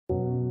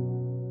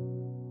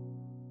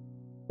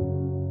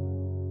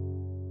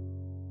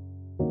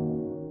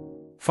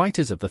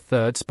fighters of the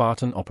 3rd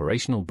Spartan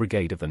Operational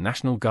Brigade of the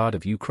National Guard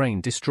of Ukraine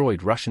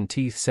destroyed Russian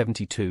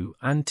T-72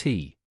 and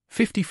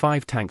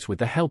T-55 tanks with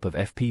the help of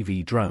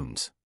FPV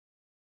drones.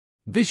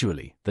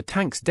 Visually, the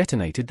tanks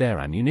detonated their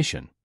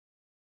ammunition.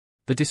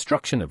 The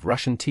destruction of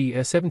Russian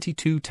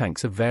T-72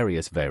 tanks of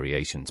various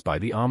variations by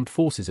the armed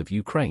forces of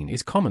Ukraine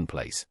is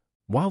commonplace,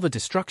 while the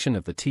destruction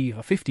of the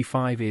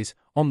T-55 is,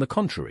 on the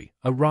contrary,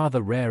 a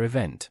rather rare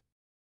event.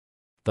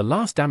 The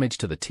last damage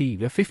to the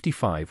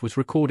T-55 was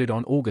recorded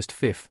on August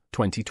 5,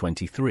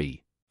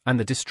 2023, and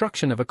the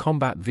destruction of a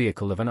combat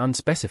vehicle of an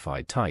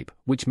unspecified type,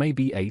 which may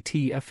be a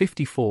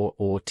T-54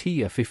 or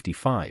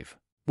T-55,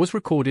 was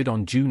recorded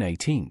on June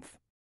 18.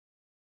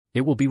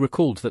 It will be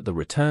recalled that the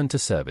return to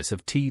service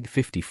of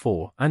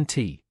T-54 and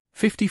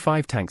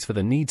T-55 tanks for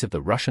the needs of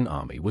the Russian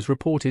army was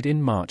reported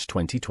in March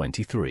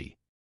 2023.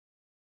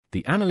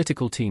 The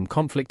analytical team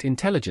Conflict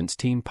Intelligence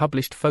Team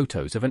published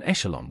photos of an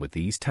echelon with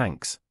these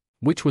tanks,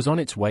 which was on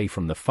its way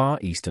from the far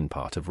eastern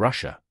part of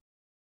Russia.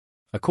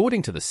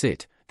 According to the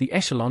SIT, the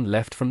echelon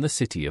left from the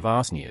city of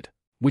Arsniad,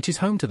 which is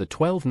home to the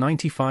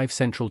 1295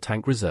 Central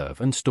Tank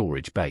Reserve and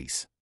Storage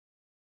Base.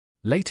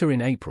 Later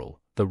in April,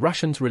 the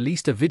Russians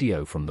released a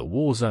video from the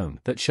war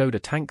zone that showed a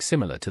tank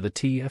similar to the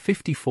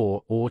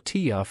T-54 or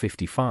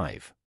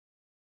T-55.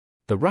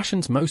 The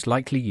Russians most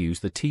likely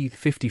used the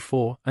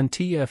T-54 and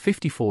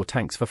T-54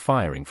 tanks for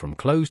firing from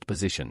closed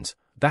positions,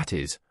 that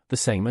is, the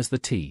same as the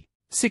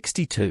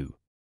T-62.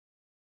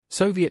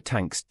 Soviet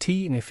tanks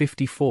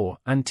T-54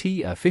 and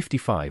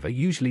T-55 are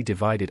usually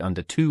divided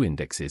under two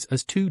indexes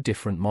as two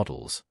different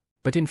models,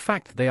 but in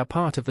fact they are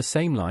part of the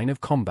same line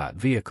of combat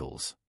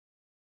vehicles.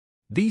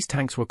 These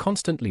tanks were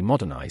constantly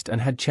modernized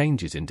and had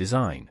changes in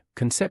design,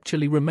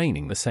 conceptually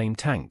remaining the same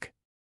tank.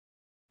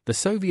 The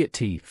Soviet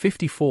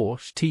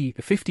T-54,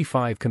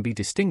 T-55 can be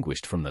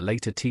distinguished from the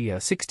later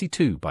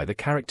T-62 by the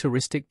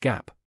characteristic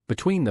gap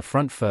between the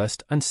front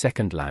first and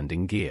second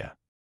landing gear.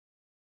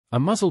 A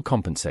muzzle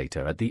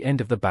compensator at the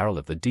end of the barrel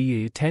of the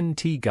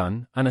DE-10T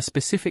gun and a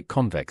specific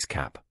convex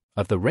cap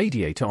of the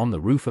radiator on the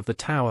roof of the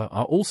tower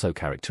are also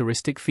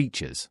characteristic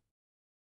features.